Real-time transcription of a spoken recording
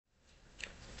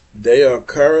They are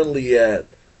currently at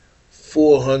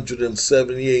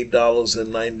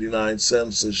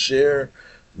 $478.99 a share.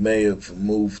 May have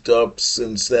moved up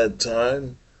since that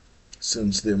time,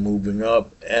 since they're moving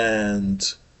up. And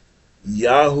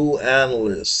Yahoo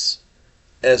analysts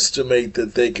estimate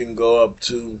that they can go up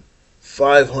to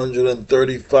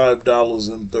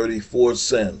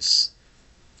 $535.34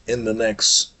 in the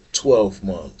next 12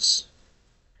 months.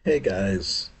 Hey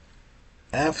guys,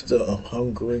 after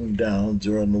hunkering down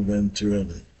during the winter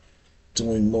and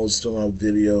doing most of my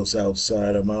videos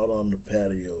outside, I'm out on the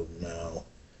patio now.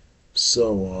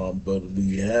 But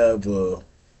we have a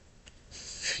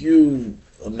few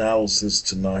analysis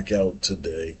to knock out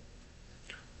today.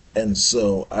 And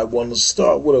so I want to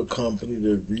start with a company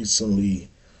that recently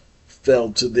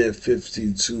fell to their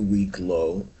 52-week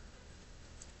low,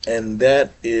 and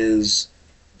that is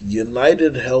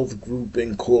UnitedHealth Group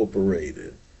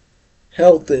Incorporated,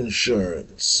 health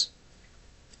insurance.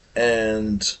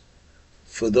 And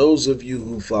for those of you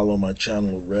who follow my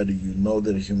channel already, you know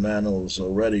that Humana is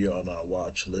already on our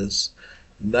watch list.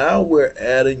 Now we're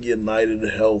adding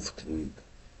UnitedHealth Group.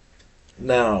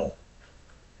 Now,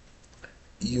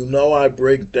 you know I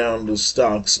break down the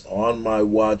stocks on my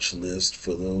watch list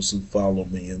for those who follow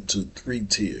me into three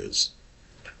tiers.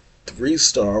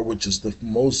 3-star, which is the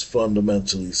most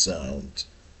fundamentally sound.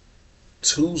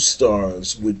 2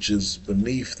 stars, which is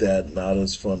beneath that, not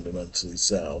as fundamentally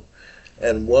sound.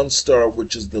 And 1 star,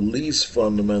 which is the least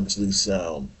fundamentally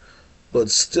sound, but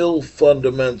still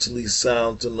fundamentally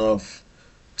sound enough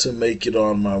to make it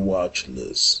on my watch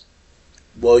list.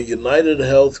 Well,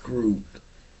 UnitedHealth Group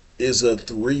is a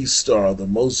 3-star, the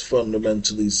most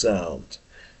fundamentally sound.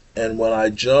 And when I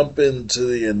jump into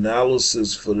the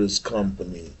analysis for this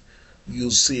company,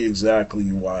 you'll see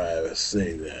exactly why I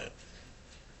say that.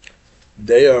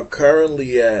 They are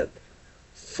currently at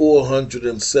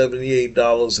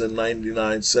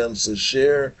 $478.99 a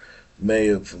share. May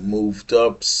have moved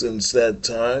up since that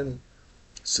time,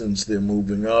 since they're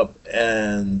moving up.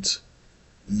 And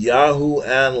Yahoo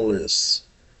analysts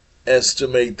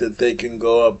estimate that they can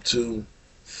go up to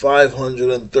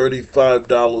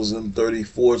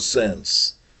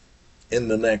 $535.34 in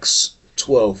the next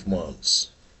 12 months.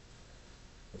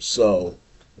 So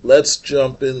let's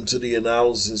jump into the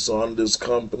analysis on this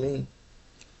company.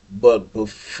 But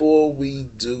before we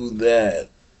do that,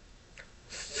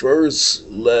 first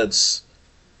let's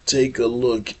take a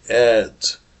look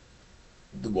at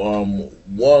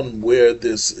one where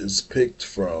this is picked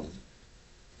from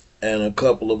and a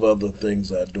couple of other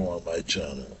things I do on my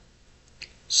channel.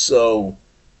 So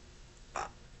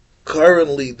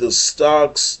currently the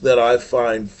stocks that I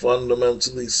find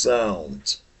fundamentally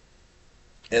sound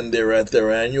and they're at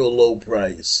their annual low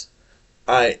price,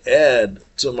 I add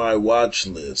to my watch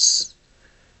list.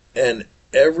 And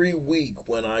every week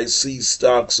when I see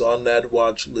stocks on that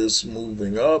watch list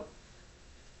moving up,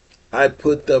 I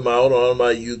put them out on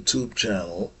my YouTube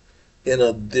channel in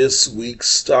a This Week's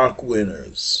Stock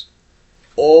Winners.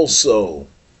 Also,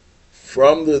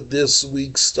 from the This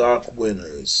Week's Stock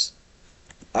Winners,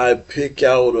 I pick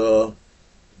out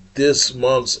this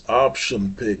month's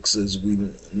option picks. As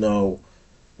we know,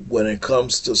 when it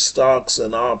comes to stocks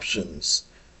and options,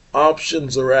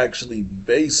 options are actually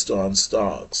based on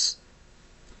stocks,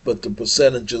 but the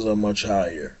percentages are much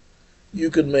higher. You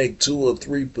can make 2 or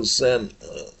 3%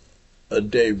 a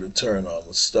day return on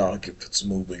the stock if it's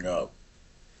moving up.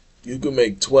 You can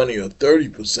make 20 or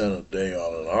 30% a day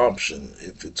on an option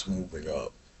if it's moving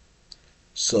up.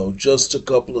 So just a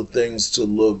couple of things to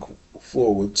look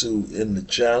forward to in the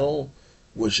channel,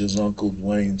 which is Uncle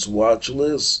Dwayne's watch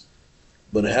list.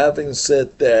 But having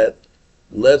said that,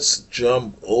 let's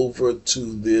jump over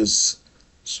to this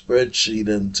spreadsheet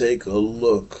and take a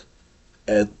look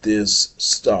at this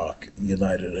stock,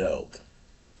 UnitedHealth.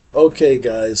 Okay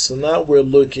guys, so now we're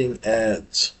looking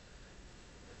at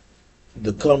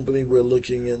the company we're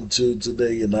looking into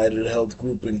today, UnitedHealth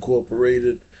Group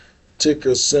Incorporated,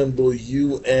 ticker symbol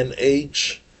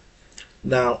UNH.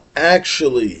 Now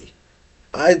actually,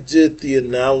 I did the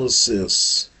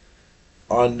analysis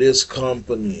on this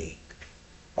company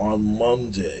on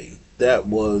Monday. That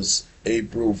was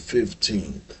April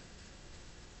 15th.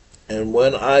 And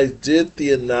when I did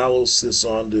the analysis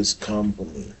on this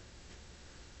company,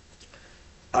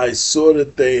 I saw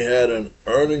that they had an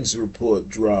earnings report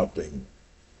dropping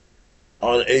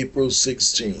on April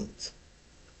 16th.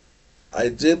 I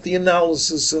did the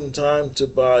analysis in time to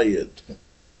buy it.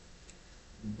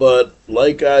 But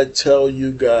like I tell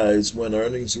you guys, when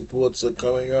earnings reports are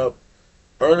coming up,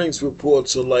 earnings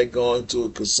reports are like going to a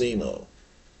casino.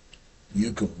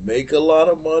 You can make a lot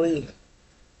of money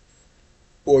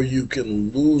or you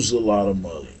can lose a lot of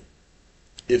money.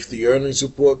 If the earnings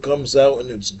report comes out and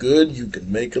it's good, you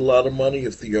can make a lot of money.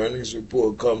 If the earnings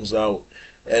report comes out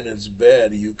and it's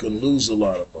bad, you can lose a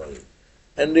lot of money.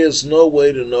 And there's no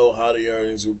way to know how the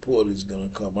earnings report is going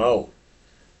to come out.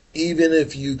 Even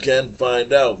if you can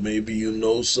find out, maybe you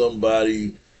know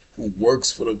somebody who works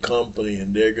for the company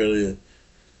and they're going to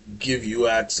give you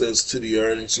access to the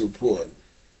earnings report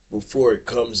before it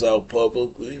comes out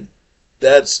publicly.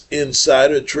 That's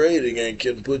insider trading and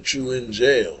can put you in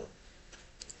jail.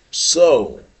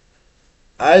 So,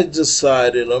 I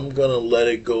decided I'm going to let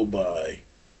it go by.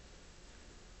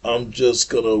 I'm just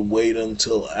going to wait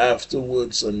until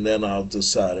afterwards and then I'll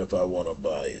decide if I want to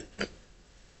buy it.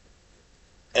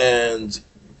 And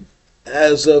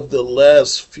as of the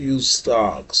last few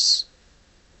stocks,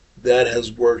 that has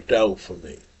worked out for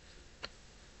me.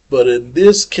 But in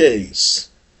this case,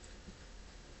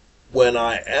 when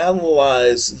I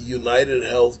analyzed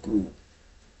UnitedHealth Group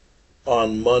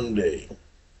on Monday,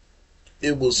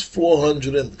 it was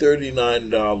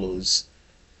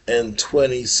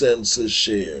 $439.20 a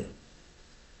share.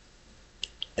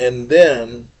 And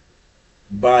then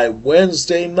by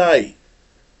Wednesday night,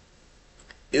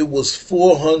 it was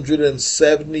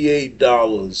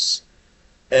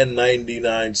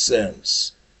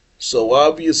 $478.99. So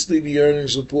obviously the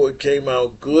earnings report came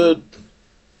out good.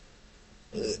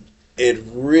 It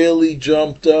really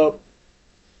jumped up.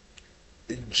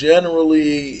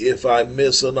 Generally, if I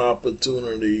miss an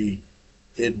opportunity,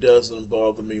 it doesn't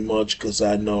bother me much because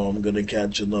I know I'm going to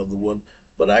catch another one.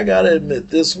 But I got to admit,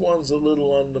 this one's a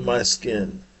little under my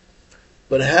skin.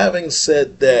 But having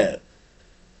said that,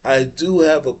 I do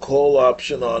have a call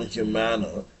option on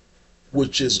Humana,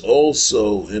 which is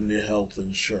also in the health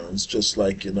insurance, just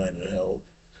like UnitedHealth.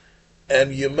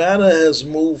 And Humana has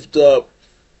moved up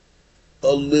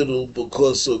a little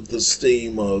because of the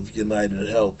steam of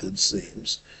UnitedHealth, it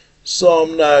seems. So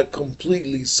I'm not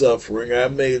completely suffering. I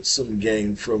made some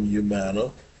gain from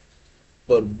Humana.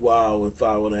 But wow, if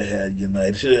I would have had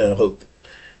UnitedHealth.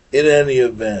 In any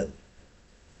event,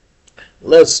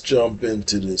 let's jump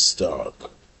into this stock.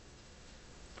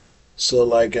 So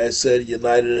like I said,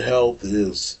 UnitedHealth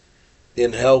is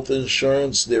in health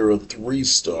insurance. They're a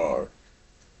 3-star.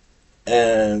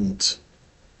 And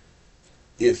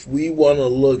if we want to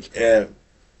look at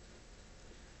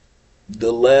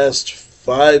the last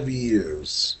 5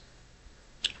 years,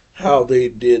 how they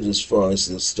did as far as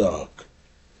the stock.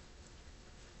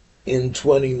 In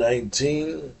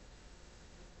 2019,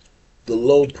 the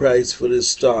low price for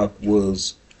this stock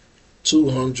was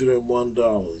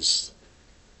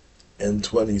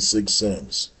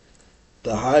 $201.26.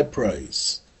 The high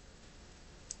price,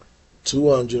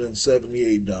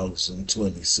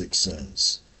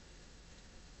 $278.26.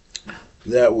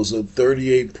 That was a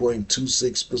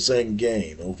 38.26%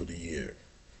 gain over the year.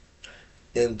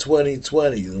 In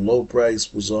 2020, the low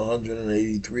price was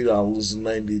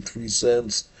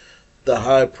 $183.93. The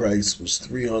high price was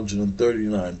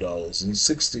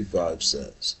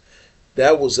 $339.65.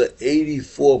 That was an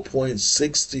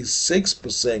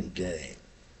 84.66% gain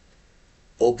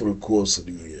over the course of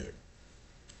the year.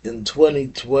 In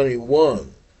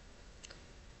 2021,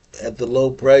 at the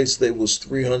low price, they was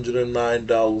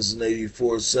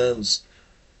 $309.84.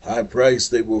 High price,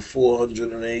 they were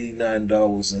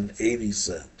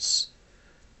 $489.80.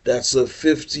 That's a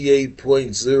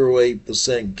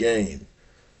 58.08% gain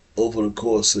over the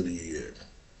course of the year.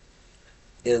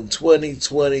 In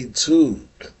 2022,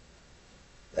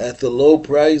 at the low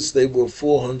price, they were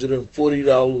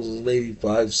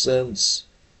 $440.85.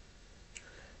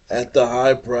 At the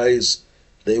high price,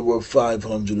 they were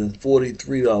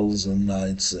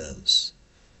 $543.09.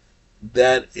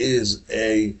 That is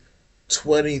a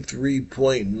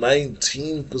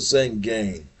 23.19%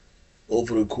 gain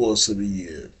over the course of the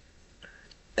year.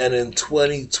 And in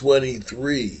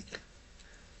 2023,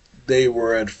 they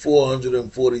were at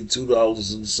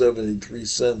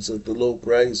 $442.73 at the low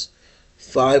price,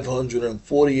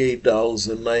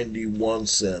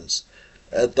 $548.91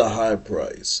 at the high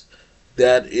price.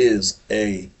 That is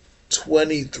a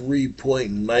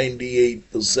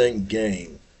 23.98%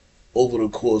 gain over the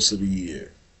course of the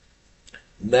year.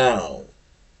 Now,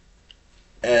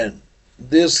 at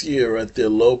this year at their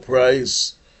low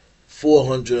price,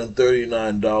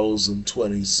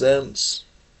 $439.20.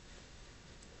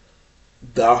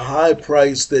 The high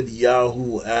price that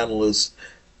Yahoo analysts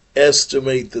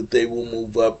estimate that they will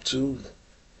move up to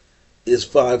is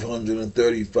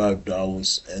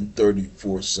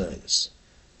 $535.34.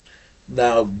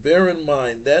 Now, bear in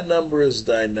mind, that number is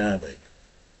dynamic.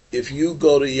 If you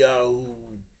go to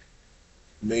Yahoo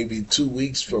maybe 2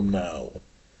 weeks from now,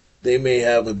 they may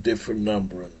have a different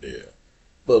number in there.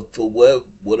 but for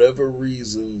whatever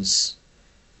reasons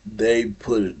they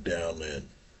put it down in,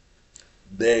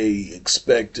 they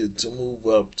expect it to move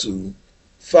up to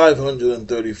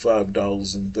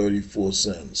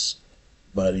 $535.34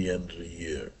 by the end of the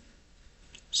year.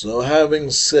 So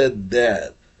having said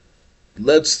that,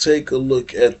 let's take a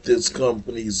look at this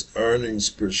company's earnings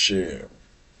per share.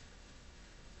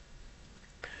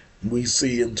 We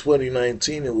see in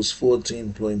 2019 it was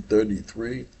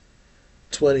 14.33,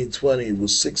 2020 it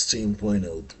was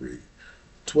 16.03,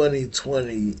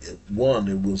 2021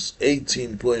 it was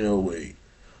 18.08,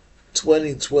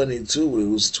 2022 it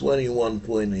was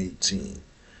 21.18,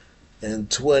 and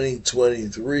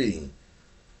 2023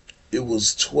 it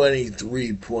was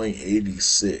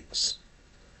 23.86.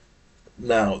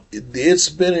 Now, it's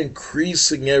been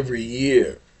increasing every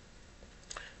year.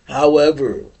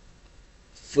 However,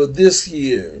 for this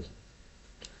year,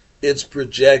 it's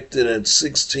projected at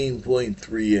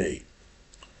 16.38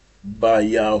 by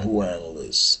Yahoo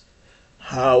analysts.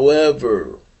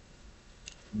 However,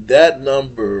 that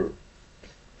number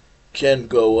can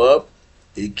go up,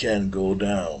 it can go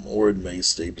down, or it may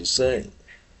stay the same.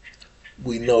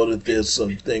 We know that there's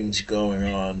some things going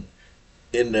on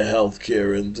in the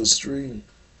healthcare industry.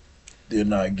 They're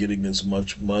not getting as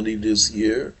much money this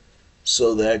year,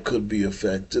 so that could be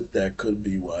affected. That could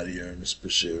be why the earnings per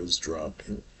share is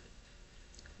dropping.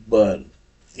 But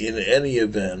in any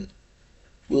event,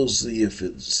 we'll see if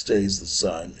it stays the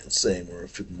same or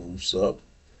if it moves up.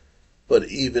 But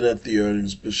even at the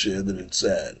earnings per share that it's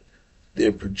at,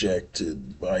 they're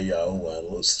projected by Yahoo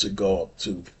analysts to go up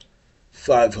to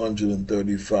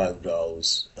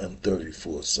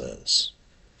 $535.34.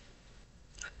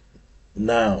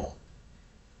 Now,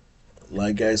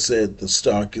 like I said, the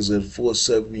stock is at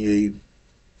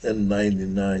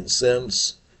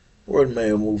 $478.99, or it may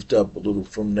have moved up a little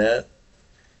from that.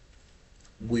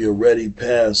 We already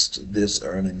passed this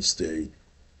earnings date,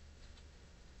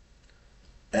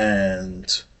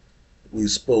 and we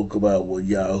spoke about what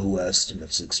Yahoo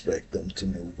estimates expect them to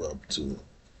move up to.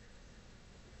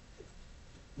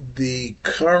 The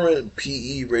current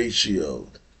PE ratio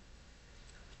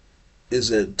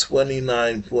is at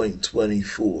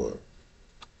 29.24.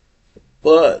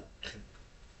 But,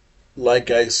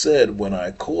 like I said, when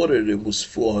I quoted it was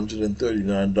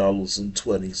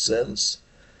 $439.20,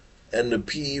 and the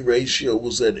PE ratio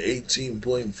was at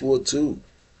 18.42.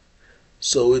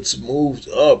 So it's moved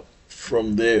up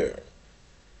from there.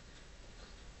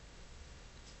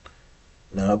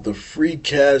 Now the free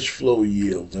cash flow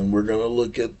yield, and we're going to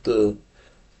look at the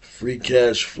free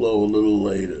cash flow a little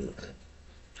later,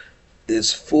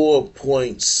 is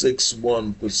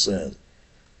 4.61%.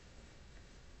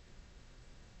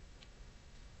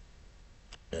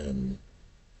 And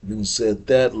having said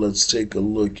that, let's take a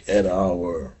look at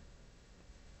our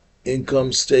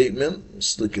income statement.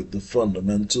 Let's look at the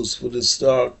fundamentals for this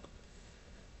stock.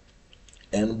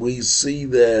 And we see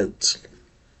that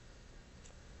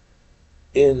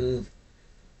in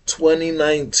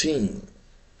 2019,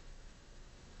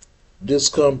 this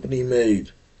company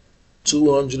made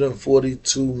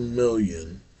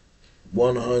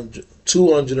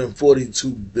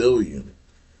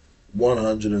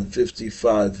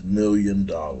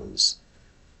 $242,155,000,000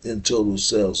 in total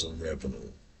sales and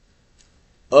revenue.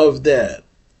 Of that,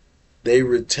 they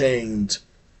retained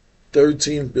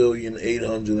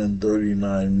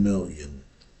 $13,839,000,000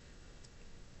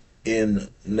 in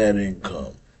net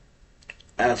income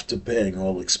after paying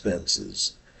all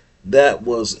expenses. That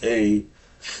was a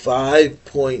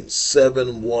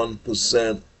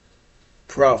 5.71%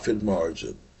 profit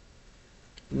margin.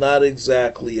 Not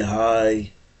exactly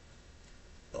high.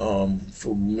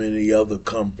 For many other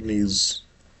companies,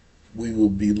 we will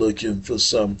be looking for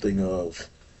something of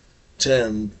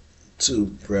 10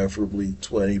 to preferably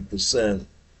 20%.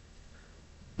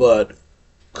 But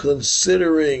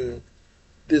considering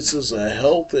this is a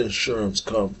health insurance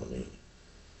company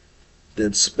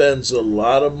that spends a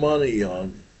lot of money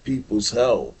on people's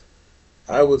health,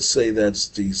 I would say that's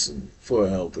decent for a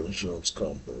health insurance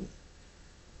company.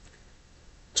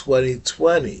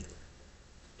 2020,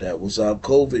 that was our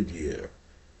COVID year.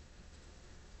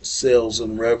 Sales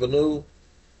and revenue,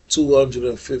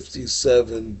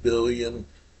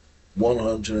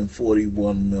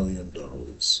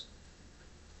 $257,141,000,000.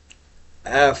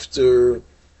 After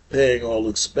paying all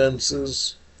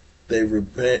expenses, they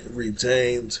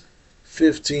retained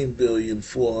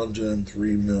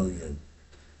 $15,403,000,000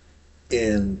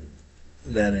 in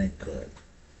net income.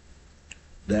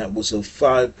 That was a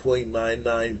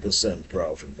 5.99%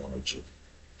 profit margin.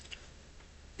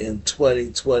 In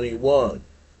 2021,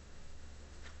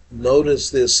 notice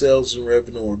their sales and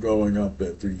revenue are going up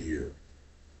every year.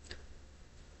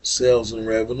 Sales and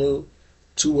revenue,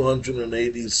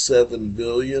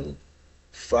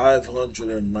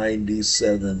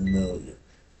 287,597,000,000.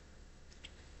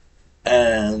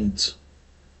 And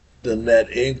the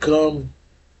net income,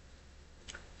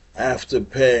 after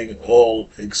paying all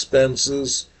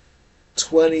expenses,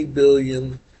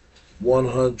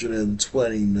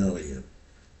 20,120,000,000.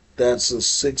 That's a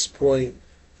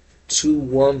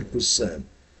 6.21%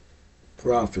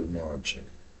 profit margin.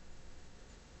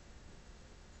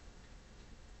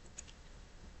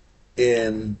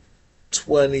 In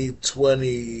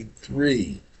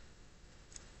 2023,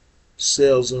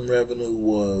 sales and revenue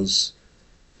was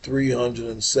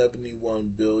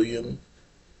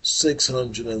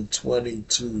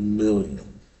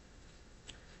 371,622,000,000,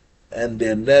 and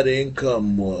their net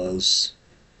income was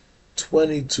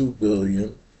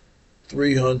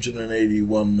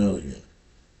 22,381,000,000.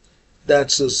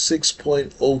 That's a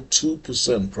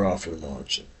 6.02% profit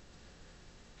margin.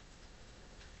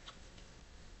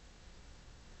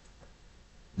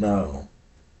 Now,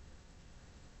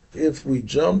 if we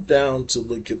jump down to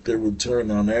look at their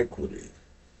return on equity,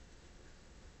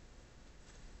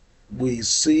 we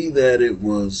see that it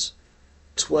was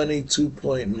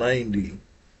 22.90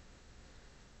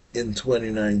 in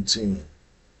 2019,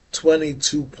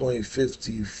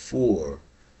 22.54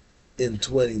 in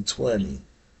 2020,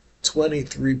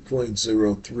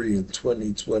 23.03 in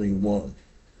 2021,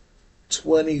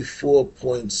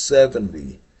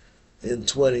 24.70 in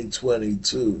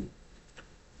 2022,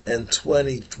 and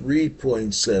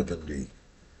 23.70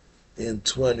 in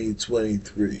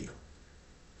 2023.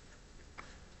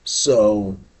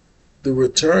 So the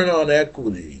return on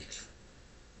equity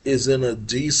is in a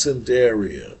decent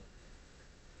area.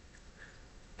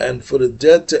 And for the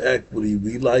debt to equity,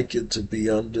 we like it to be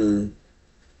under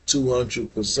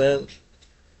 200%.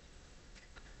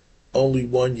 Only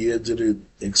 1 year did it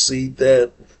exceed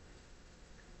that,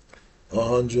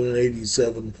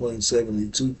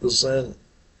 187.72%.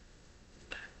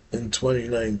 In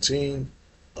 2019,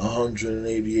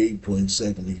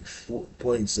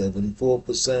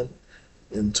 188.74%.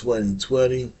 In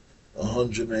 2020,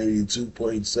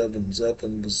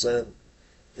 182.77%.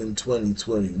 In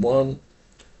 2021,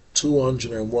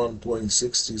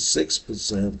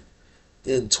 201.66%.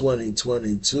 In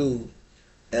 2022,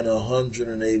 and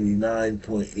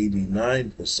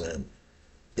 189.89%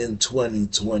 in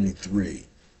 2023.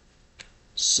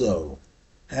 So,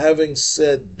 having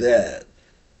said that,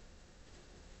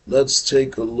 let's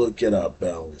take a look at our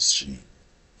balance sheet.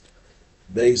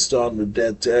 Based on the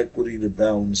debt to equity, the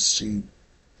balance sheet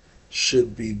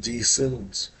should be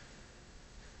decent.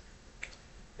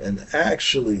 And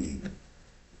actually,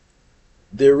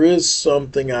 there is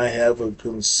something I have a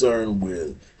concern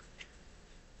with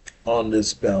on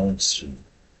this balance sheet.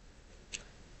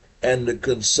 And the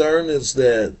concern is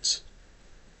that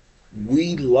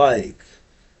we like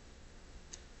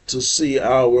to see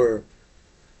our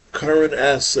current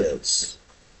assets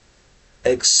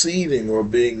exceeding or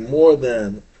being more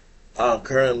than our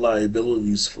current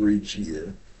liabilities for each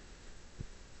year,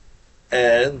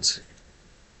 and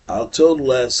our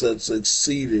total assets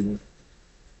exceeding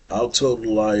our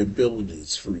total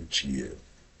liabilities for each year.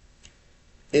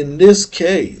 In this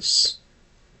case,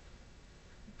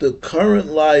 the current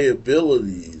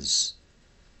liabilities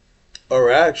are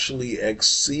actually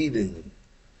exceeding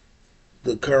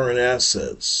the current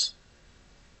assets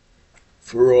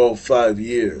for all 5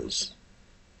 years.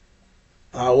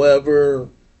 However,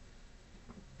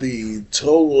 the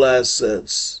total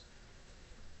assets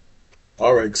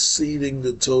are exceeding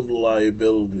the total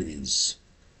liabilities.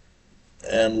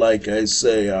 And like I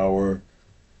say, our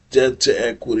debt to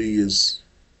equity is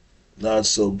not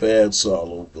so bad, so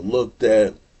I'll overlook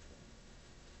that.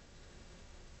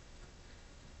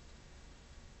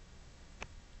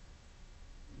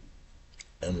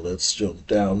 And let's jump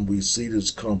down. We see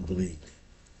this company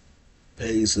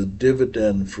pays a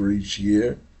dividend for each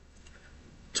year.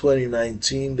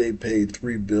 2019, they paid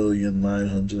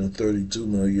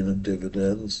 $3,932,000,000 in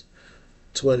dividends.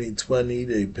 2020,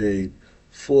 they paid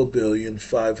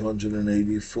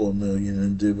 $4,584,000,000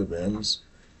 in dividends.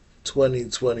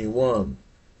 2021,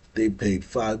 they paid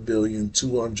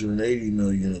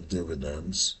 $5,280,000,000 in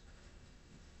dividends.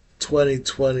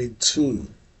 2022,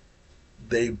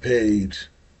 they paid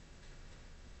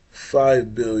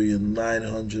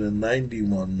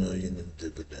 $5,991,000,000 in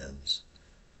dividends.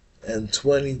 And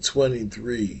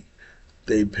 2023,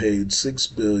 they paid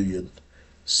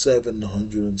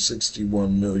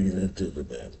 $6,761,000,000 in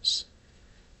dividends.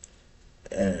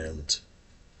 And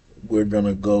we're going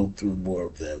to go through more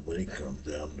of that when it comes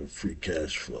down to free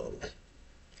cash flow.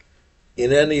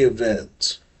 In any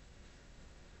event,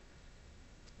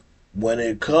 When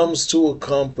it comes to a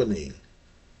company,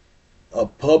 a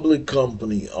public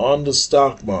company on the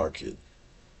stock market,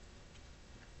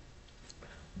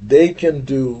 they can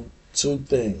do two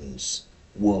things.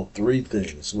 Well, three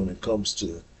things when it comes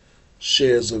to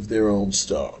shares of their own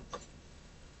stock.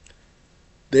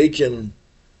 They can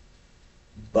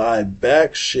buy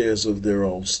back shares of their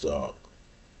own stock,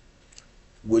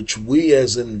 which we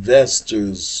as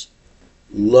investors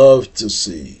love to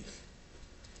see.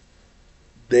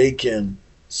 They can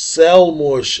sell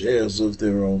more shares of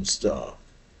their own stock,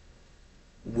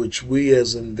 which we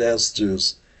as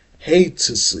investors hate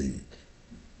to see.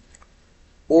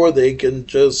 Or they can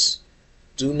just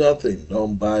do nothing.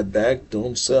 Don't buy back,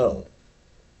 don't sell.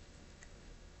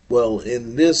 Well,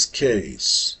 in this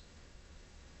case,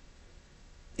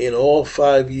 in all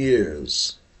 5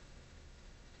 years,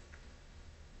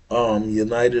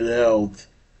 UnitedHealth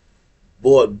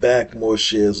bought back more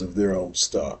shares of their own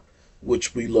stock,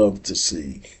 which we love to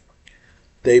see.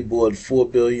 They bought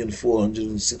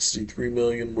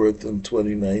 $4,463,000,000 worth in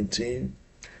 2019,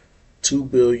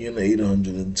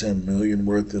 $2,810,000,000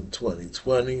 worth in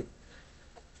 2020,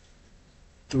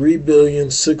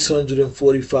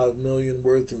 $3,645,000,000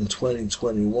 worth in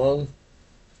 2021,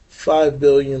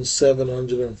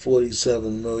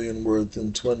 $5,747,000,000 worth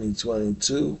in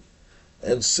 2022,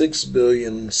 and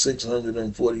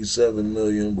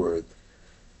 $6,647,000,000 worth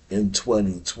in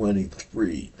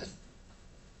 2023.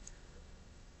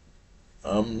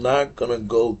 I'm not going to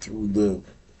go through the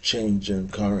change in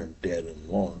current debt and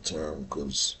long term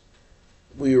because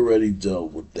we already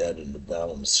dealt with that in the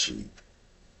balance sheet.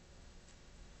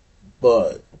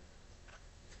 But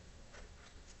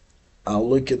I'll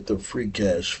look at the free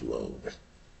cash flow.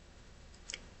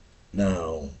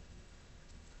 Now,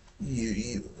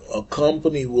 a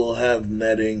company will have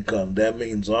net income. That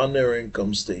means on their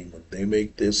income statement, they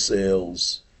make their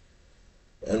sales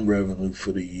and revenue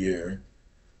for the year.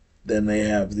 Then they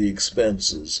have the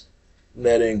expenses.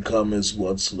 Net income is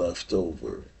what's left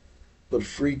over. But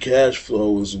free cash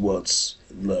flow is what's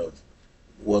left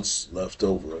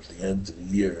over at the end of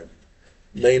the year.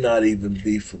 May not even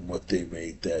be from what they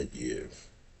made that year.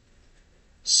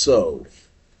 So,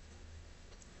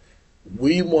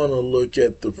 we want to look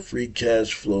at the free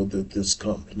cash flow that this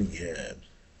company had.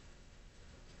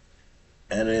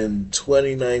 And in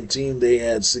 2019, they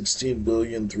had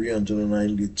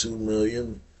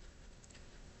 $16,392,000,000.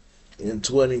 In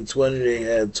 2020, they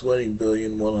had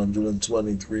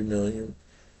 $20,123,000,000.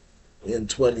 In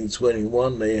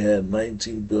 2021, they had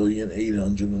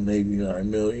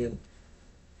 $19,889,000,000.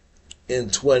 In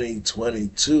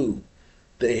 2022,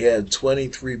 they had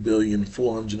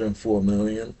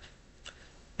 $23,404,000,000.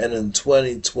 And in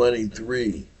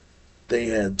 2023, they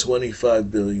had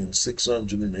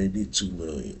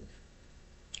 $25,682,000,000.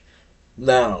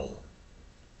 Now,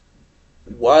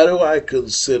 why do I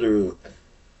consider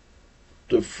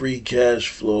the free cash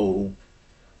flow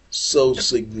so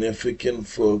significant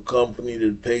for a company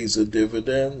that pays a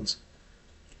dividend?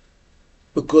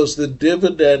 Because the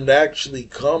dividend actually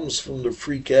comes from the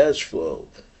free cash flow.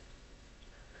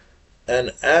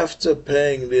 And after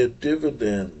paying their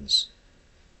dividends,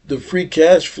 the free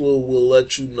cash flow will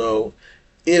let you know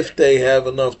if they have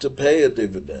enough to pay a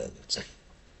dividend.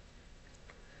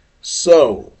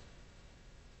 So,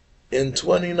 in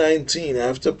 2019,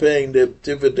 after paying their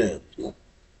dividend,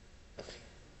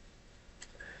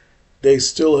 they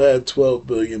still had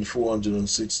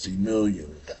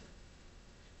 $12,460,000,000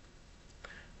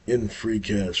 in free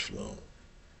cash flow.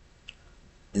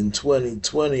 In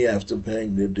 2020, after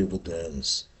paying their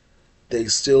dividends, they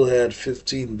still had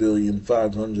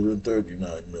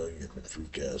 $15,539,000,000 in free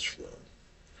cash flow.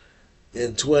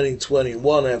 In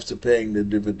 2021, after paying their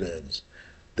dividends,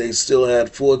 they still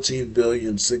had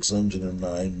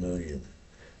 $14,609,000,000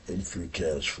 in free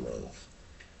cash flow.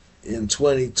 In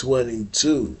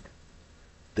 2022,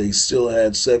 they still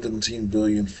had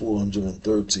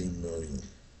 $17,413,000,000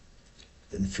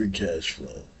 in free cash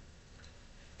flow.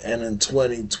 And in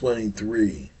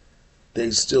 2023,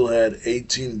 they still had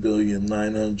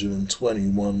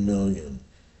 $18,921,000,000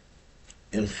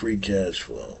 in free cash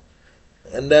flow.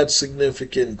 And that's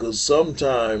significant because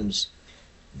sometimes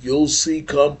you'll see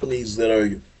companies that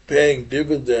are paying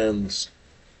dividends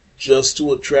just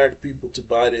to attract people to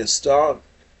buy their stock,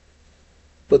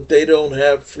 but they don't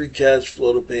have free cash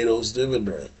flow to pay those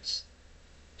dividends.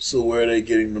 So where are they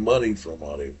getting the money from?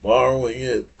 Are they borrowing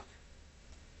it?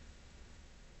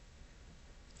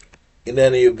 In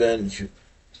any event,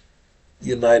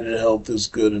 UnitedHealth is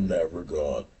good in that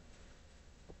regard.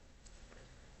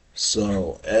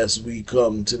 So as we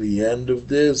come to the end of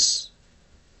this,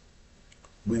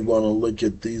 we want to look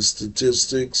at these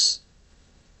statistics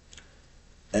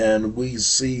and we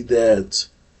see that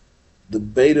the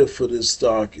beta for this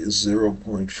stock is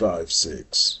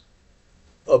 0.56.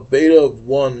 A beta of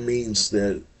 1 means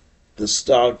that the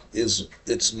stock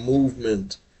its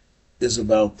movement is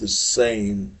about the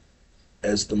same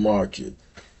as the market,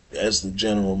 as the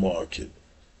general market.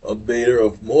 A beta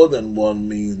of more than 1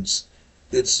 means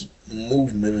its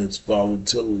movement, its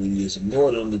volatility is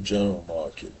more than the general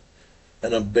market.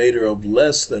 And a beta of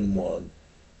less than 1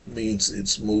 means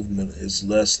its movement is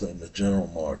less than the general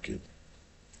market.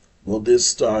 Well, this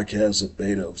stock has a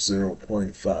beta of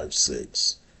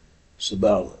 0.56. It's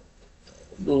about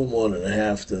a little more than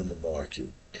half than the market.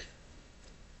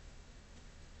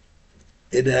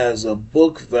 It has a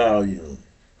book value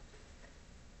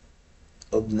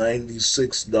of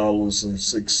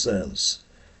 $96.06.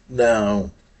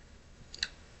 Now,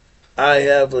 I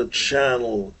have a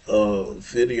channel, a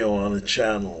video on a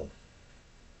channel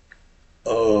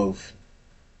of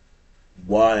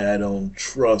why I don't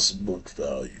trust book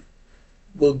value.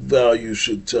 Book value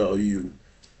should tell you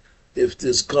if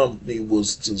this company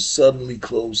was to suddenly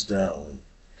close down,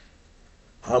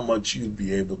 how much you'd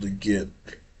be able to get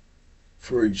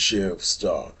for each share of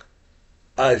stock.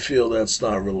 I feel that's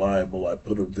not reliable. I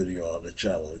put a video on the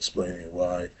channel explaining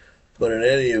why. But in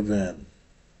any event,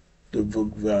 the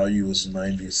book value is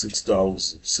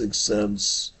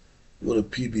 $96.06 with a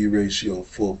PB ratio of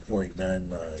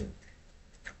 4.99.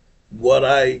 What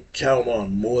I count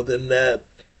on more than that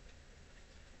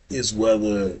is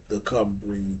whether the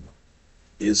company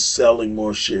is selling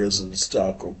more shares in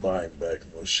stock or buying back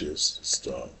more shares in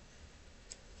stock.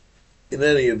 In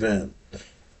any event,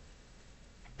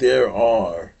 there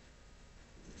are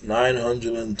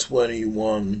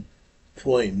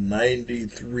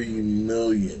 921.93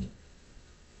 million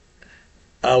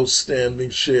outstanding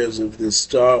shares of this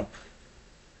stock.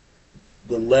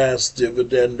 The last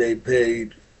dividend they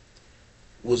paid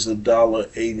was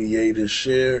 $1.88 a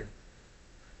share,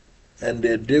 and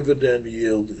their dividend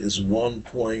yield is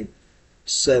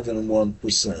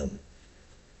 1.71%.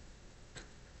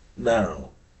 Now,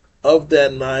 of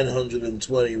that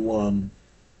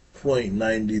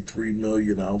 921.93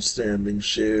 million outstanding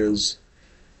shares,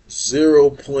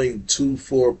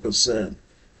 0.24%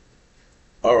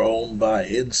 are owned by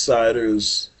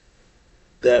insiders.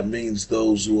 That means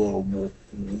those who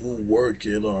work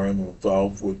in or are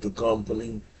involved with the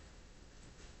company.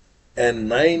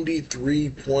 And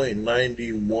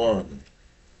 93.91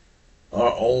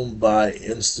 are owned by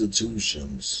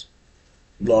institutions,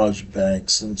 large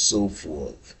banks, and so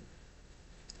forth.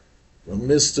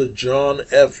 Mr. John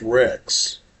F.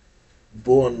 Rex,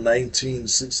 born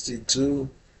 1962,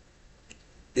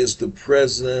 is the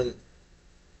president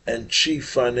and chief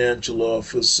financial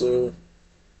officer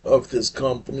of this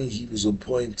company. He was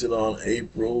appointed on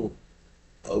April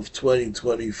of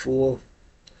 2024.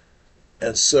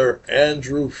 And Sir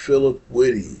Andrew Philip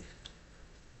Whitty,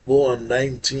 born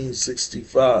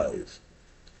 1965,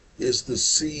 is the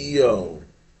CEO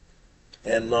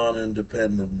and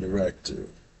non-independent director.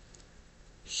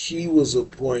 He was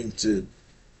appointed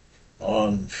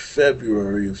on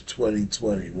February of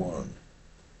 2021.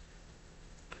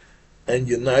 And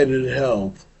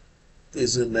UnitedHealth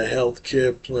is in the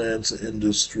healthcare plans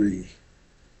industry,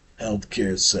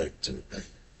 healthcare sector.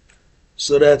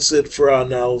 So that's it for our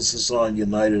analysis on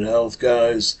UnitedHealth,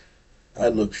 guys. I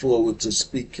look forward to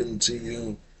speaking to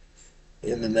you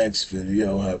in the next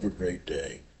video. Have a great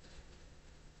day.